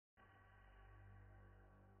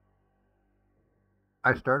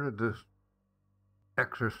I started this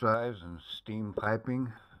exercise in steam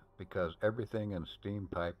piping because everything in steam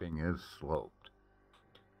piping is sloped.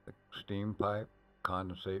 The steam pipe,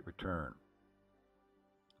 condensate return.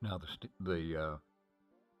 Now the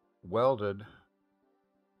welded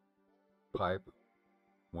pipe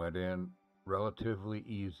went in relatively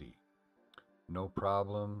easy. No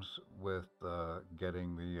problems with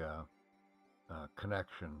getting the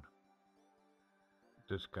connection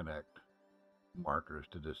disconnect markers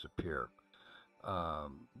to disappear.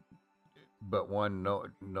 Um, but one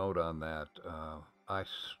note on that, I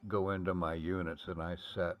go into my units and I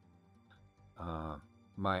set uh,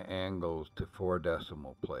 my angles to 4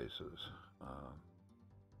 decimal places. Uh,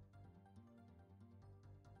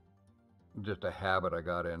 just a habit I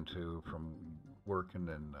got into from working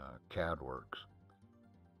in CADWorks.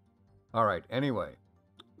 All right. Anyway,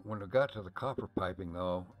 when it got to the copper piping,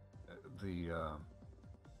 though, the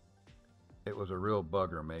it was a real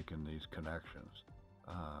bugger making these connections.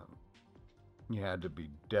 Uh, you had to be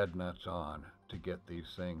dead nuts on to get these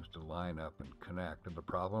things to line up and connect, and the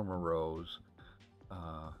problem arose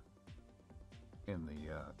uh, in the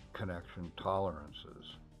connection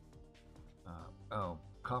tolerances. Oh,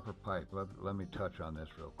 copper pipe. Let me touch on this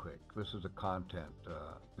real quick. This is a content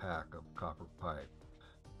pack of copper pipe.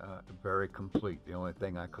 Very complete. The only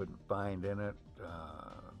thing I couldn't find in it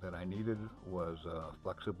that I needed was a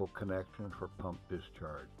flexible connection for pump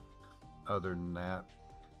discharge. Other than that,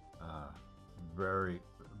 uh, very,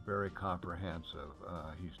 very comprehensive.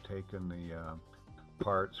 He's taken the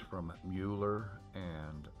parts from Mueller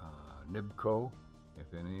and Nibco.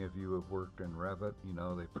 If any of you have worked in Revit, you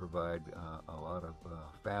know they provide a lot of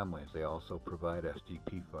families. They also provide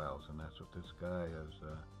STP files, and that's what this guy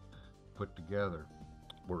has put together.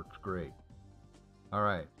 Works great. All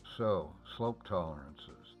right, so slope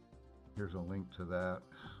tolerances. Here's a link to that.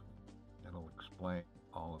 It'll explain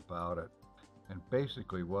all about it. And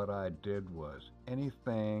basically, what I did was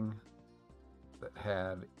anything that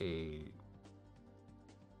had a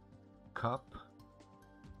cup,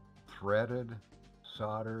 threaded,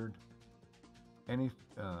 soldered, any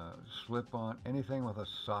slip on, anything with a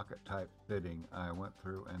socket type fitting, I went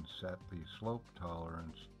through and set the slope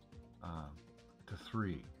tolerance uh, to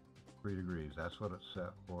 3 degrees. That's what it's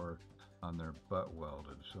set for on their butt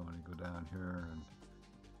welded. So when you go down here and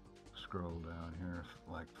scroll down here,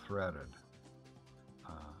 like threaded,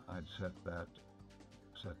 I'd set that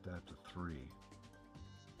to 3.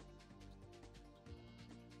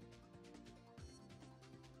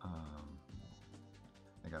 Um,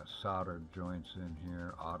 I got soldered joints in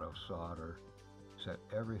here, auto solder. Set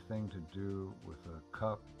everything to do with a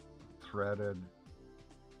cup, threaded,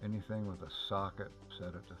 anything with a socket, set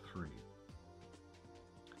it to 3.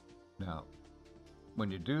 Now,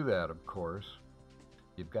 when you do that, of course,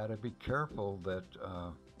 you've got to be careful that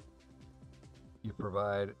you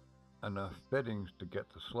provide enough fittings to get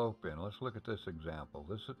the slope in. Let's look at this example.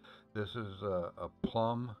 This is a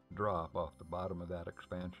plumb drop off the bottom of that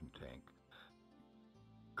expansion tank.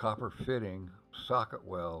 Copper fitting, socket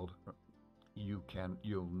weld. You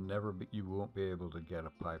won't be able to get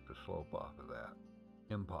a pipe to slope off of that.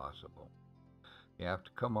 Impossible. You have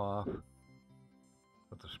to come off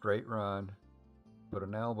with a straight run, put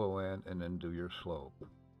an elbow in, and then do your slope.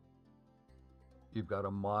 You've got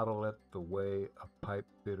to model it the way a pipe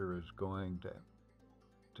fitter is going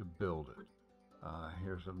to build it.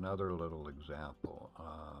 Here's another little example.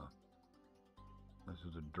 This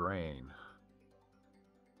is a drain.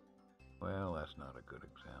 Well, that's not a good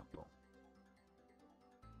example.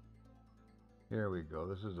 Here we go.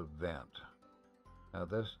 This is a vent. Now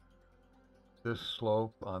this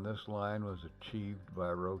slope on this line was achieved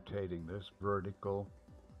by rotating this vertical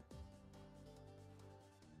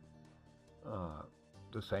uh,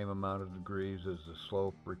 the same amount of degrees as the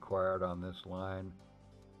slope required on this line.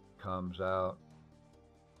 Comes out.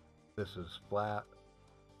 This is flat,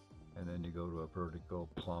 and then you go to a vertical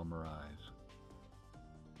plumb rise.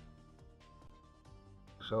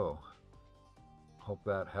 So, hope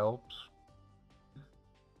that helps.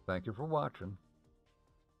 Thank you for watching.